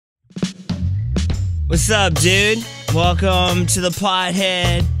What's up, dude? Welcome to the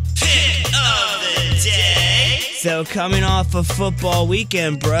Pothead Pic of the Day. So coming off a football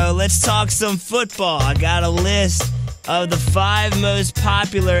weekend, bro, let's talk some football. I got a list of the 5 most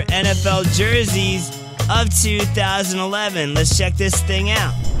popular NFL jerseys of 2011. Let's check this thing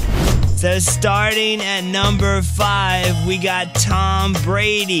out. So starting at number 5, we got Tom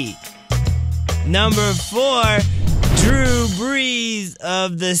Brady. Number 4, Drew Brees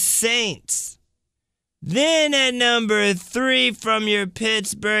of the Saints. Then at number 3 from your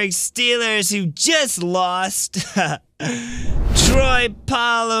Pittsburgh Steelers, who just lost, Troy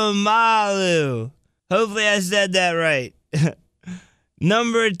Polamalu. Hopefully I said that right.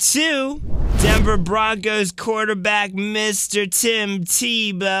 Number 2, Denver Broncos quarterback Mr. Tim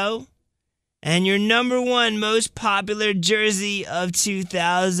Tebow. And your number 1 most popular jersey of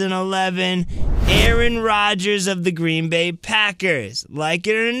 2011, Aaron Rodgers of the Green Bay Packers. Like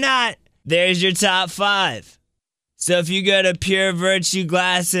it or not, there's your top 5. So if you go to Pure Virtue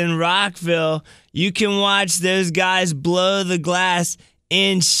Glass in Rockville, you can watch those guys blow the glass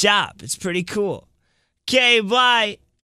in shop. It's pretty cool. Okay, bye.